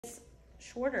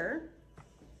shorter,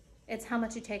 it's how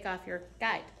much you take off your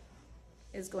guide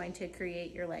is going to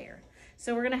create your layer.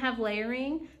 So we're gonna have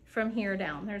layering from here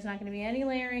down. There's not gonna be any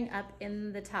layering up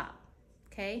in the top,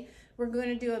 okay? We're going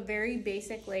to do a very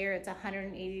basic layer. It's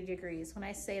 180 degrees. When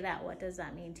I say that, what does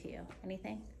that mean to you?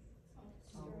 Anything?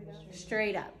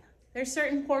 Straight up. There's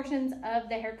certain portions of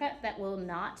the haircut that will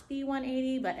not be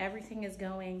 180, but everything is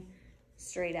going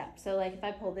straight up. So like if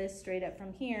I pull this straight up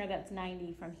from here, that's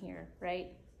 90 from here, right?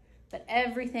 But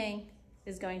everything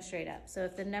is going straight up. So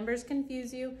if the numbers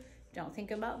confuse you, don't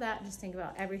think about that. Just think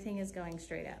about everything is going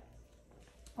straight up.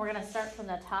 We're gonna start from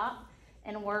the top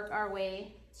and work our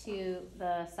way to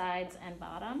the sides and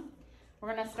bottom.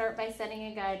 We're gonna start by setting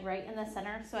a guide right in the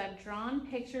center. So I've drawn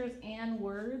pictures and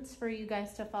words for you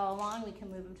guys to follow along. We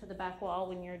can move them to the back wall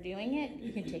when you're doing it.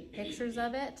 You can take pictures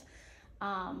of it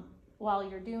while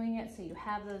you're doing it so you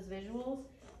have those visuals.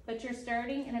 But you're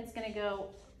starting and it's gonna go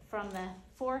from the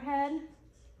forehead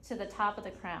to the top of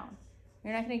the crown.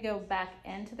 You're not gonna go back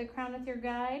into the crown with your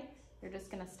guide. You're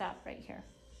just gonna stop right here.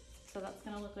 So that's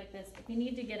gonna look like this. If you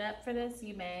need to get up for this,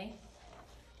 you may.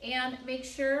 And make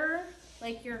sure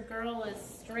like your girl is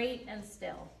straight and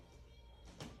still.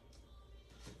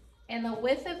 And the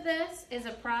width of this is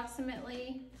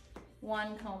approximately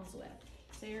 1 comb's width.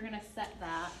 So you're gonna set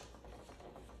that.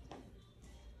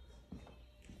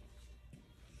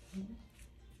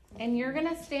 And you're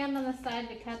gonna stand on the side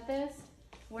to cut this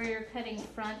where you're cutting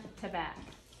front to back.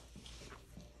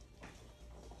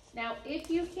 Now,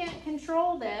 if you can't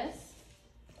control this,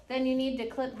 then you need to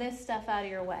clip this stuff out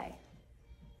of your way.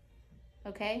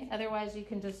 Okay, otherwise you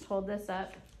can just hold this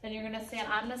up. Then you're gonna stand,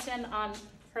 I'm gonna stand on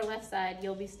her left side,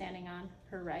 you'll be standing on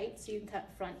her right, so you can cut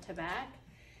front to back.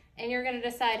 And you're gonna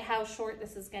decide how short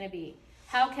this is gonna be.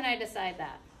 How can I decide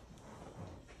that?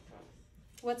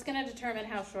 What's gonna determine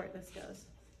how short this goes?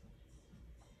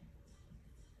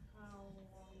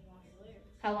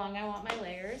 How long I want my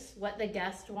layers, what the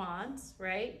guest wants,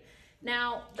 right?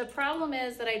 Now, the problem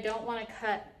is that I don't wanna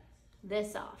cut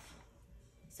this off.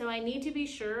 So I need to be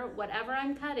sure whatever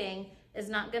I'm cutting is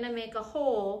not gonna make a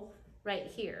hole right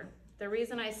here. The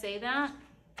reason I say that,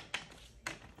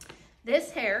 this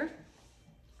hair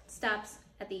stops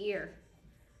at the ear.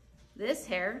 This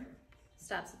hair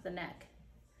stops at the neck.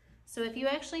 So if you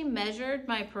actually measured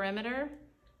my perimeter,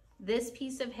 this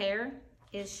piece of hair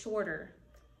is shorter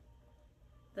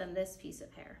than this piece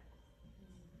of hair.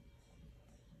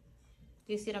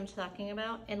 Do you see what I'm talking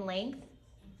about? In length,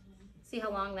 see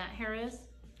how long that hair is?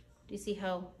 Do you see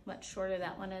how much shorter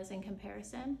that one is in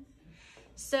comparison?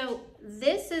 So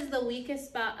this is the weakest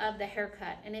spot of the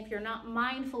haircut, and if you're not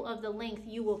mindful of the length,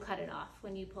 you will cut it off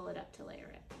when you pull it up to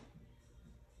layer it.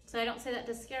 So I don't say that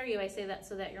to scare you, I say that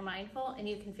so that you're mindful and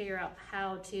you can figure out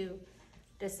how to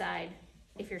decide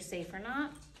if you're safe or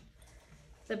not.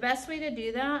 The best way to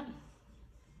do that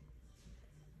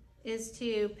is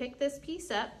to pick this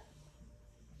piece up,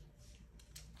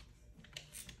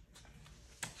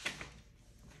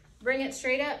 bring it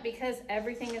straight up because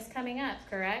everything is coming up,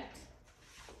 correct?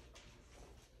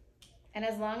 And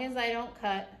as long as I don't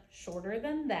cut shorter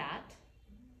than that,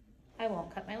 I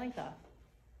won't cut my length off.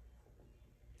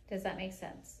 Does that make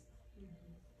sense?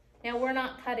 Now we're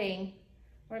not cutting,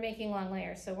 we're making long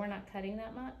layers, so we're not cutting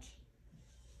that much,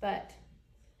 but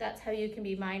that's how you can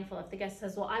be mindful. If the guest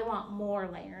says, well, I want more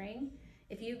layering,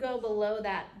 if you go below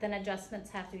that, then adjustments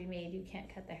have to be made. You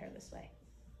can't cut the hair this way.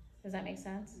 Does that make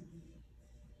sense?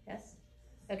 Yes?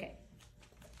 Okay.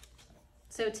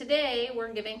 So today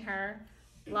we're giving her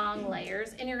long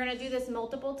layers, and you're gonna do this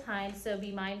multiple times, so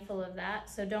be mindful of that.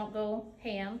 So don't go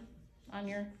ham on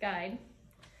your guide.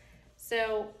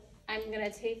 So I'm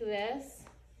gonna take this,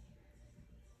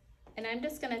 and I'm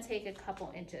just gonna take a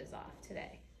couple inches off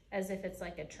today, as if it's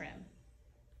like a trim.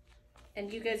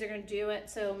 And you guys are gonna do it,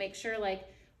 so make sure like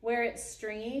where it's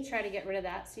stringy, try to get rid of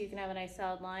that so you can have a nice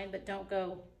solid line, but don't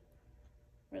go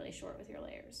really short with your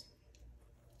layers.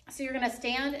 So you're gonna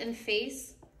stand and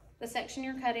face the section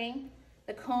you're cutting.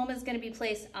 The comb is gonna be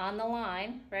placed on the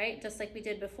line, right? Just like we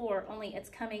did before, only it's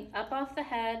coming up off the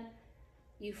head.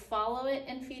 You follow it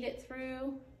and feed it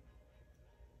through,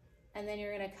 and then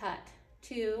you're gonna cut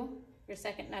to your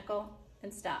second knuckle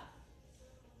and stop.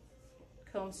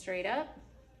 Comb straight up,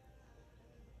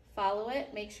 follow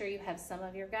it, make sure you have some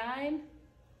of your guide,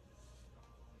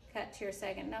 cut to your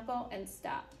second knuckle and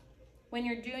stop. When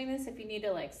you're doing this, if you need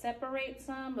to like separate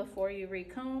some before you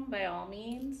recomb, by all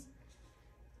means.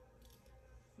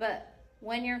 But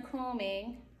when you're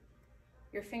combing,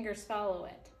 your fingers follow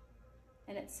it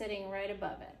and it's sitting right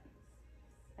above it.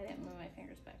 I didn't move my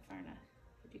fingers back far enough.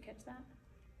 Did you catch that?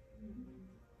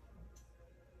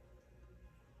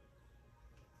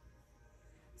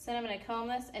 So I'm gonna comb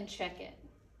this and check it.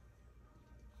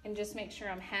 And just make sure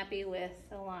I'm happy with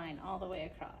the line all the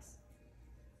way across.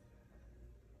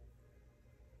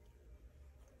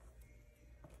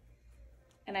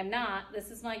 And I'm not,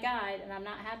 this is my guide, and I'm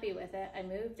not happy with it. I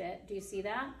moved it. Do you see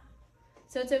that?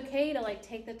 So it's okay to like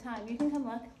take the time. You can come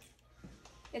look.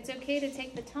 It's okay to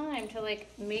take the time to like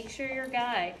make sure your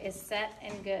guide is set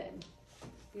and good.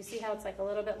 You see how it's like a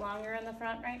little bit longer in the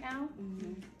front right now?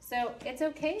 Mm-hmm. So it's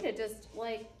okay to just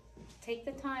like take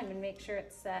the time and make sure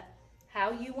it's set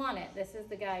how you want it. This is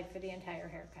the guide for the entire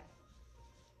haircut.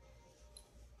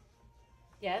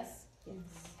 Yes? Yes.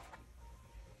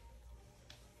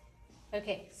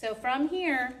 Okay, so from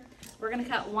here, we're gonna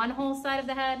cut one whole side of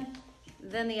the head,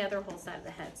 then the other whole side of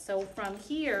the head. So from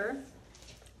here,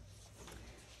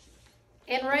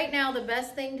 and right now the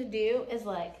best thing to do is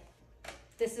like,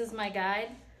 this is my guide,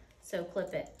 so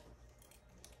clip it.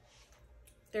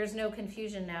 There's no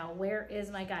confusion now. Where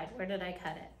is my guide? Where did I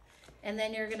cut it? And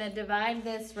then you're gonna divide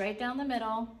this right down the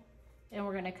middle, and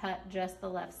we're gonna cut just the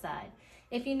left side.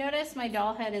 If you notice, my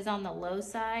doll head is on the low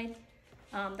side.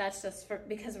 That's just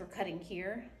because we're cutting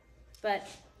here. But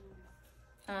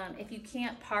if you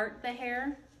can't part the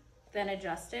hair, then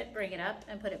adjust it, bring it up,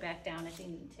 and put it back down if you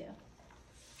need to.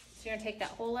 So you're gonna take that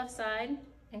whole left side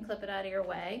and clip it out of your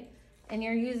way. And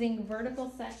you're using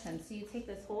vertical sections. So you take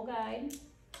this whole guide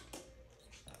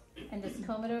and just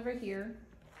comb it over here.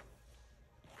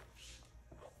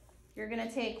 You're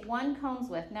gonna take one comb's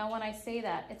width. Now when I say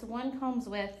that, it's one comb's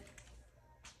width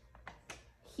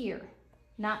here,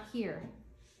 not here.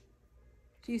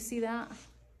 Do you see that?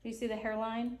 Do you see the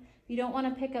hairline? You don't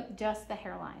wanna pick up just the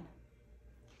hairline.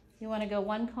 You wanna go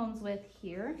one comb's width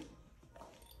here.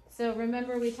 So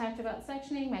remember we talked about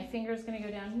sectioning. My finger's gonna go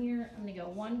down here. I'm gonna go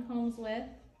one comb's width.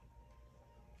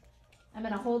 I'm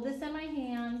gonna hold this in my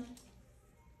hand.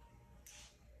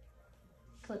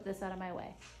 Clip this out of my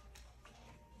way.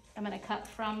 I'm gonna cut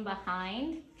from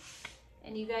behind.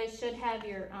 And you guys should have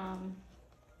your,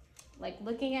 like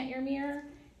looking at your mirror,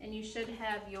 and you should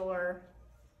have your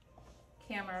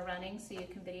camera running so you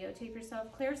can videotape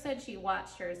yourself. Claire said she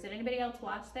watched hers. Did anybody else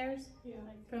watch theirs? Yeah.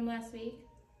 From last week?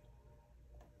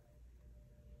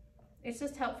 It's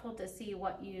just helpful to see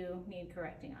what you need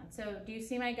correcting on. So do you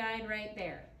see my guide right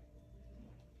there?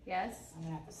 Yes? I'm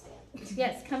gonna have to stand.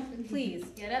 Yes, come, please,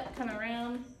 get up, come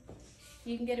around.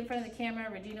 You can get in front of the camera.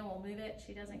 Regina will move it.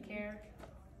 She doesn't care.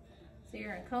 So you're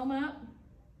gonna comb up.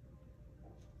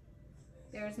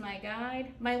 There's my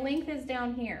guide. My length is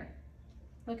down here.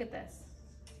 Look at this.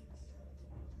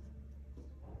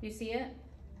 You see it?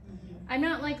 Mm-hmm. I'm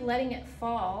not like letting it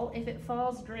fall. If it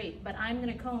falls, great, but I'm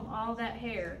gonna comb all that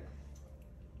hair.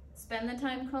 Spend the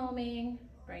time combing,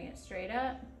 bring it straight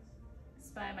up,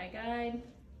 spy my guide,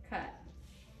 cut.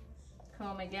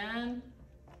 Comb again,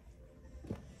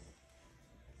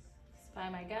 spy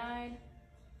my guide,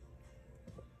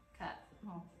 cut.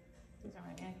 Oh, these are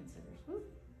my mannequin scissors. Woo.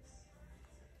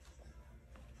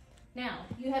 Now,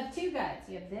 you have two guides.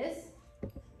 You have this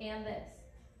and this.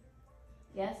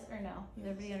 Yes or no? Does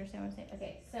everybody understand what I'm saying?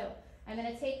 Okay, so I'm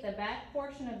gonna take the back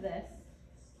portion of this,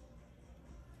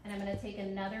 and I'm gonna take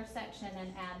another section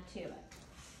and add to it.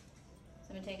 So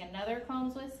I'm gonna take another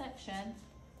combs width section,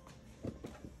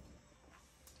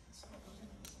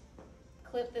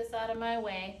 clip this out of my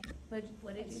way. What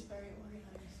did you? Very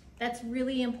organized. That's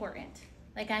really important.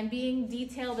 Like I'm being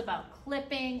detailed about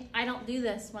clipping. I don't do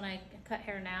this when I cut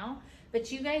hair now,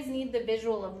 but you guys need the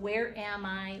visual of where am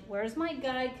I? Where's my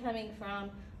guide coming from?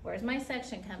 Where's my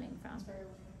section coming from? Very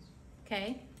organized.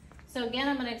 Okay, so again,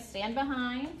 I'm gonna stand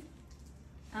behind.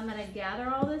 I'm gonna gather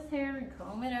all this hair and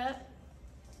comb it up.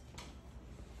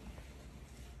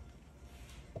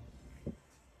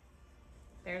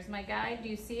 There's my guide. Do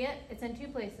you see it? It's in two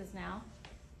places now.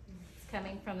 It's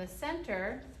coming from the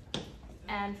center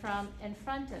and from in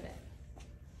front of it.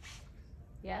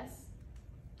 Yes?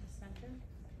 The center?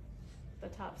 The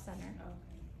top center.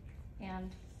 Okay.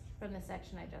 And from the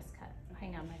section I just cut.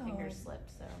 Hang on, my fingers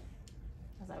slipped, so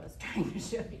as I was trying to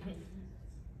show you.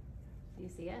 Do you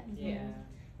see it? Yeah.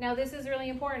 Now this is really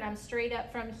important. I'm straight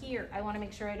up from here. I want to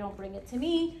make sure I don't bring it to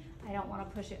me. I don't want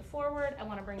to push it forward. I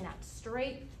want to bring that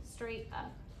straight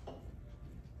up.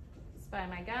 Spy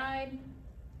my guide,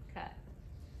 cut.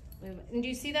 Move. And do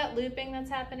you see that looping that's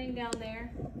happening down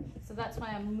there? So that's why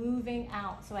I'm moving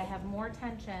out, so I have more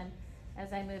tension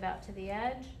as I move out to the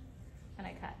edge, and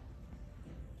I cut.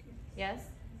 Yes?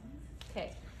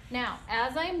 Okay. Now,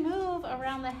 as I move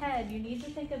around the head, you need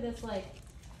to think of this like,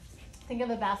 think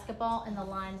of a basketball and the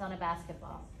lines on a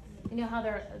basketball. You know how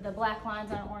they're the black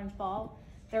lines on an orange ball?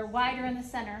 They're wider in the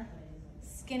center,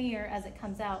 skinnier as it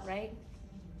comes out, right?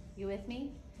 You with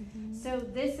me? So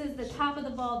this is the top of the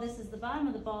ball, this is the bottom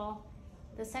of the ball.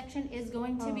 The section is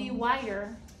going to be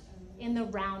wider in the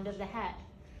round of the head.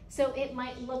 So it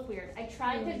might look weird. I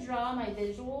tried to draw my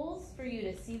visuals for you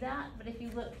to see that, but if you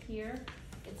look here,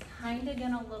 it's kind of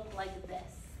gonna look like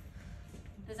this.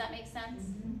 Does that make sense?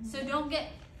 So don't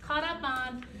get caught up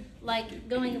on like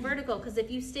going vertical, because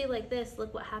if you stay like this,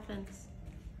 look what happens.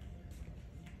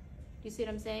 Do you see what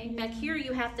I'm saying? Back here,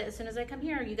 you have to, as soon as I come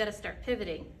here, you gotta start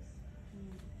pivoting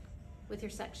with your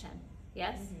section,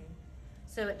 yes?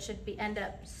 So it should be end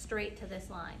up straight to this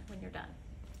line when you're done.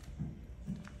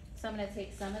 So I'm gonna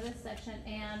take some of this section,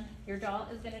 and your doll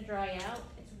is gonna dry out.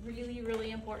 It's really,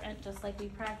 really important, just like we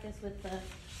practice with the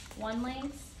one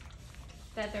lengths,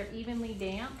 that they're evenly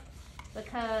damp,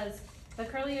 because the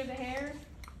curlier the hair,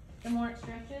 the more it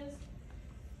stretches,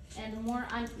 and the more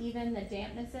uneven the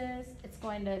dampness is, it's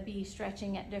going to be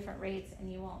stretching at different rates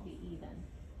and you won't be even.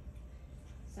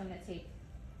 So I'm gonna take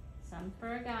some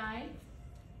for a guide.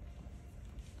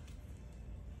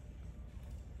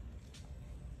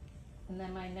 And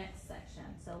then my next section.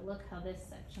 So look how this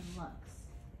section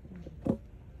looks.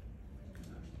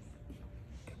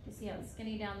 You see how it's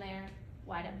skinny down there,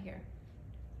 wide up here.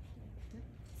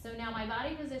 So now my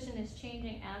body position is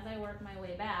changing as I work my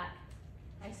way back.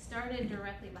 I started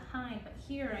directly behind, but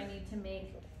here I need to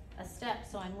make a step,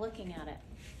 so I'm looking at it.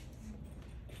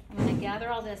 I'm gonna gather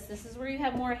all this. This is where you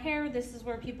have more hair. This is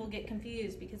where people get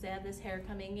confused because they have this hair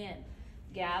coming in.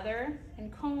 Gather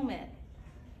and comb it.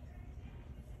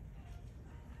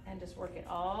 And just work it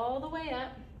all the way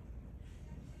up.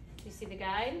 Do you see the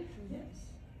guide? Yes.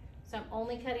 So I'm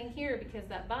only cutting here because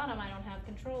that bottom I don't have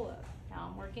control of. Now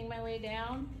I'm working my way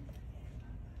down,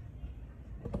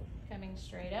 coming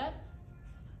straight up.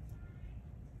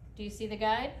 Do you see the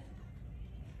guide?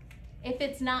 If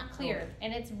it's not clear,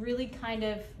 and it's really kind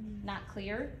of not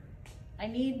clear, I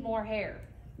need more hair.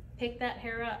 Pick that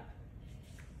hair up.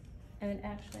 And then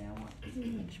actually I want to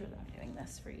make sure that I'm doing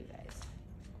this for you guys.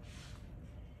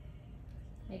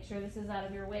 Make sure this is out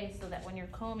of your way so that when you're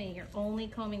combing, you're only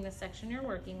combing the section you're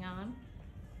working on.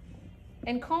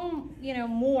 And comb, you know,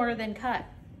 more than cut.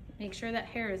 Make sure that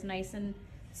hair is nice and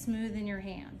smooth in your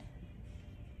hand.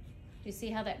 Do you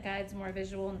see how that guide's more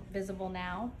visible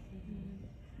now?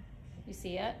 You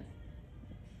see it?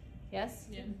 Yes?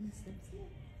 Yeah.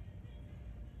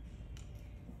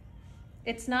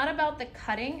 It's not about the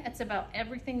cutting, it's about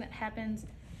everything that happens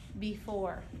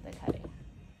before the cutting.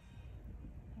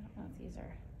 I don't know if these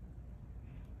are.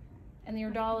 And your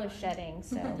doll is shedding,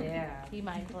 so Yeah. be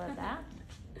mindful of that.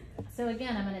 So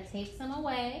again, I'm gonna take some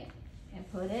away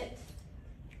and put it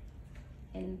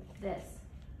in this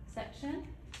section.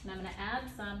 And I'm gonna add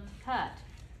some to cut.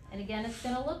 And again, it's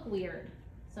gonna look weird.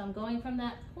 So I'm going from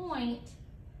that point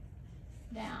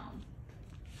down.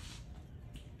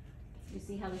 You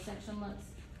see how the section looks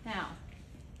now.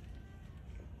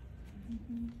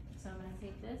 So I'm gonna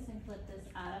take this and flip this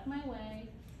out of my way.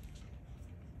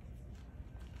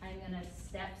 I'm gonna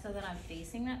step so that I'm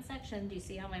facing that section. Do you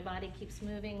see how my body keeps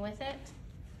moving with it?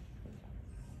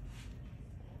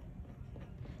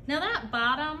 Now that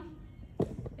bottom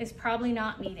is probably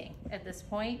not meeting at this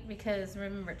point because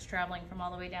remember it's traveling from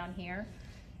all the way down here.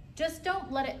 Just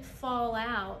don't let it fall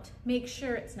out. Make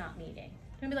sure it's not meeting.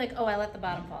 Don't be like, oh, I let the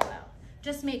bottom fall out.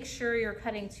 Just make sure you're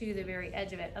cutting to the very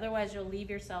edge of it. Otherwise you'll leave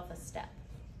yourself a step.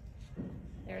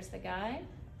 There's the guide.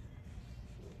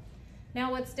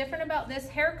 Now what's different about this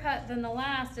haircut than the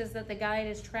last is that the guide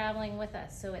is traveling with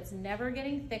us. So it's never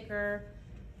getting thicker.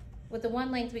 With the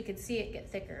one length we could see it get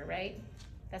thicker, right?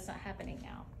 That's not happening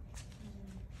now.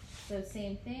 So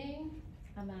same thing,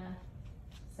 I'm gonna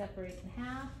separate in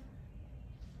half.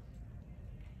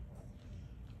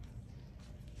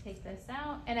 Take this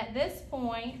out, and at this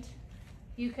point,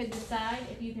 you could decide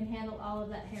if you can handle all of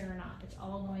that hair or not. It's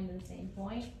all going to the same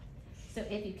point. So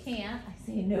if you can't, I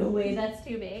say no way, that's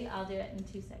too big. I'll do it in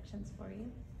 2 sections for you.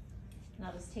 And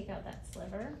I'll just take out that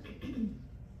sliver.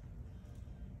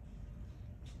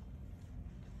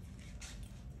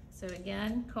 So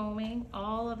again, combing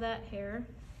all of that hair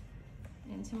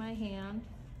into my hand.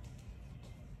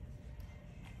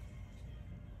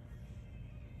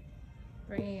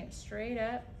 Bringing it straight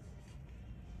up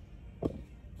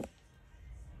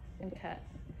and cut.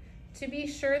 To be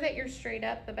sure that you're straight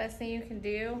up, the best thing you can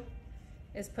do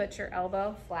is put your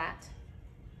elbow flat.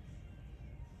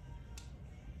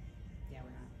 Yeah, we're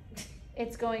not.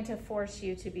 It's going to force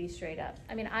you to be straight up.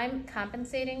 I mean, I'm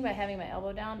compensating by having my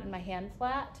elbow down and my hand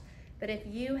flat, but if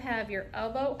you have your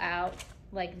elbow out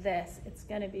like this, it's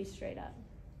gonna be straight up.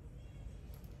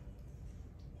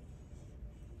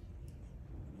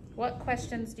 What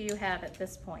questions do you have at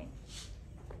this point?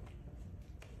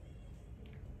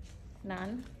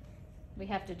 None? We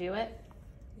have to do it?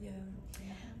 Yeah.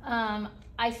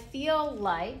 I feel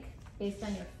like, based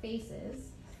on your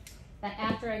faces, that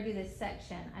after I do this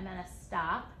section, I'm gonna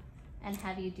stop and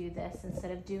have you do this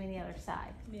instead of doing the other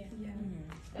side. Yeah.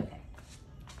 Yeah. Okay.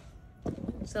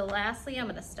 So lastly, I'm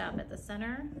gonna stop at the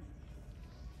center.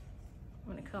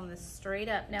 I'm gonna comb this straight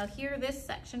up. Now here, this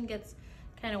section gets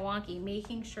kind of wonky,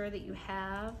 making sure that you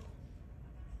have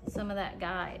some of that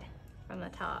guide from the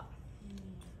top.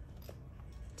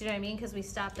 Do you know what I mean? Because we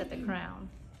stopped at the crown.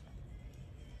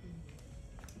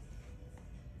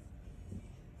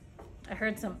 I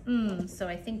heard some so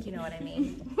I think you know what I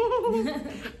mean.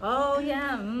 Oh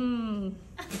yeah, The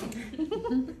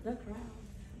crown.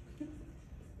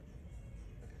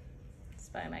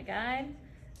 Spy my guide.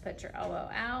 Put your elbow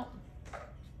out.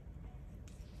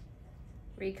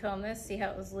 Recomb this, see how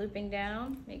it was looping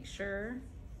down. Make sure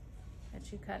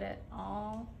that you cut it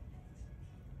all.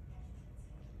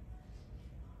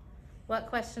 What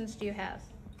questions do you have?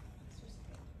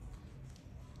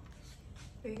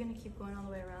 Are you gonna keep going all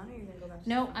the way around, or are you gonna go back?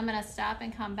 No, I'm gonna stop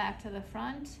and come back to the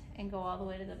front and go all the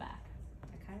way to the back.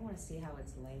 I kind of want to see how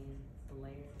it's laying, the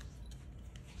layers.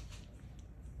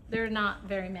 There are not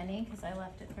very many because I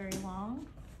left it very long.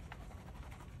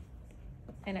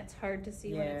 And it's hard to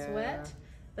see when it's Yeah. wet,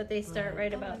 but they start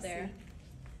right about I there.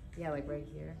 Yeah, like right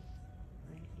here.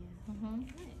 Right, yeah. Mm-hmm.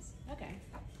 Nice. Okay.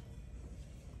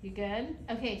 You good?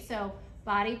 Okay, so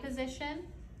body position,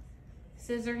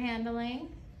 scissor handling.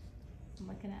 I'm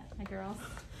looking at my girls.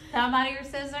 Thumb out of your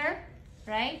scissor,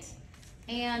 right?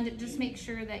 And just make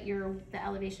sure that the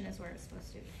elevation is where it's supposed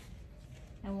to be.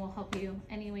 And we'll help you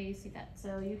any way you see that.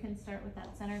 So you can start with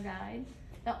that center guide.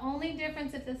 The only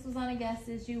difference if this was on a guest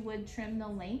is you would trim the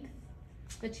length,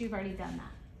 but you've already done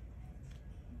that.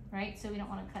 Right? So we don't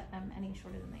want to cut them any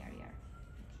shorter than they already